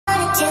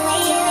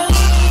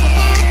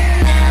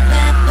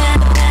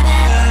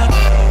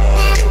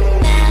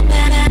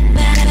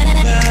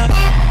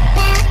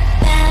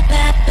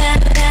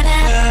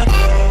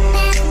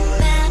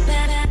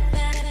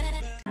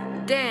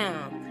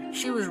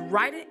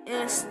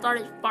and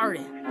started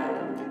farting.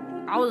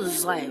 I was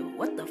just like,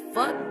 what the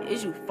fuck?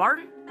 Is you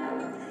farting?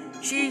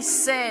 She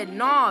said,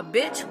 nah,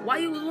 bitch, why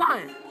you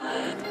lying?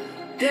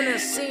 Then I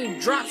seen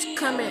drops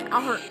coming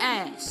out her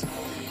ass.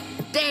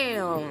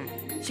 Damn,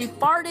 she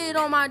farted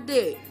on my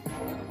dick.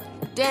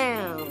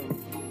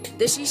 Damn,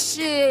 then she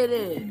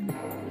shitted.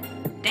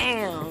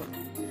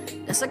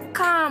 Damn, that's a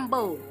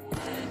combo.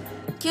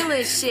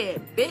 Killing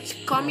shit,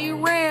 bitch, call me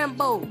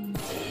Rambo.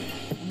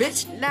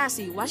 Bitch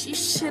nasty, why she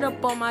shit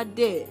up on my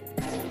dick?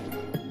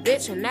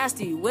 Bitch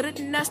nasty, with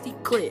a nasty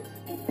clip.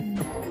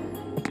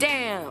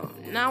 Damn,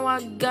 now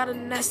I got a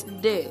nasty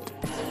dick.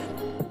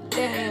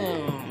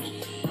 Damn.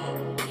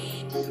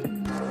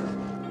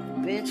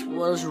 Bitch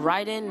was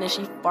riding and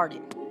she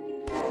farted.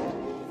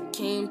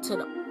 Came to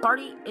the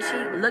party and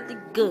she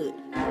looked good.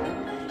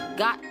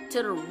 Got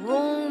to the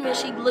room and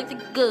she looked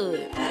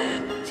good.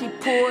 She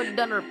pulled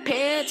down her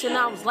pants and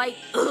I was like,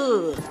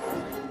 ugh.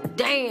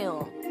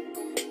 Damn,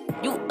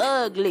 you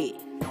ugly.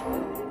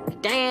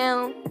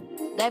 Damn,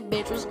 that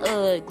bitch was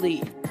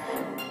ugly.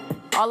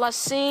 All I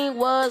seen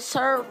was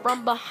her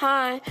from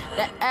behind.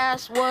 That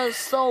ass was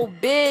so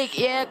big,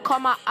 yeah, it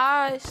caught my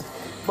eyes.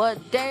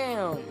 But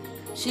damn,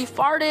 she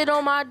farted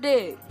on my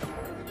dick.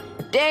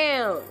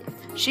 Damn,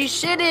 she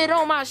shitted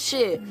on my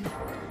shit.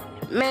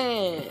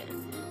 Man,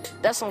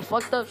 that's some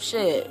fucked up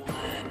shit.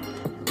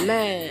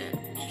 Man,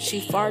 she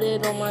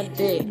farted on my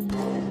dick.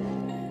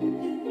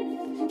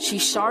 She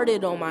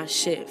sharted on my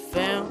shit,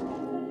 fam.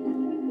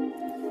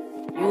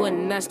 You a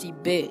nasty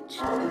bitch.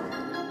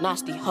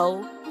 Nasty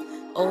hoe.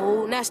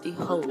 Oh, nasty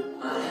hoe.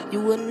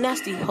 You a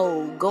nasty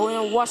hoe. Go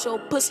and wash your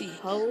pussy,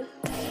 hoe.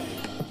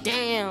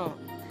 Damn.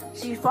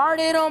 She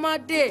farted on my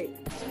dick.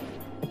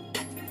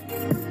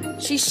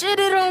 She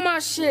shitted on my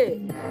shit.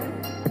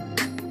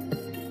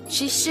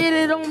 She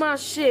shitted on my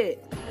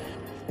shit.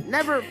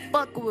 Never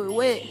fuck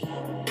with.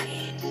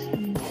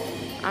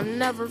 I'm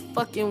never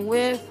fucking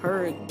with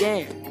her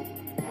again.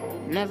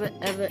 Never,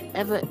 ever,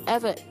 ever,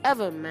 ever,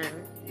 ever,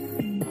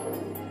 man.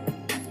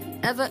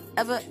 Ever,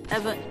 ever,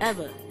 ever,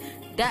 ever.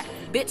 That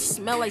bitch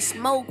smell like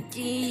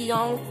Smokey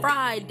on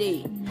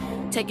Friday.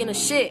 Taking a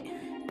shit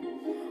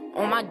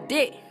on my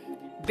dick.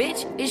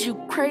 Bitch, is you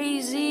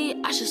crazy?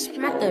 I should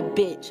smack that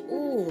bitch.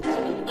 Ooh,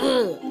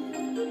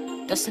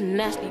 ugh. That's a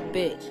nasty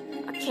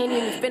bitch. I can't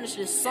even finish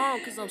this song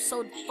because I'm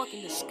so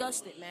fucking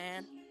disgusted,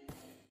 man.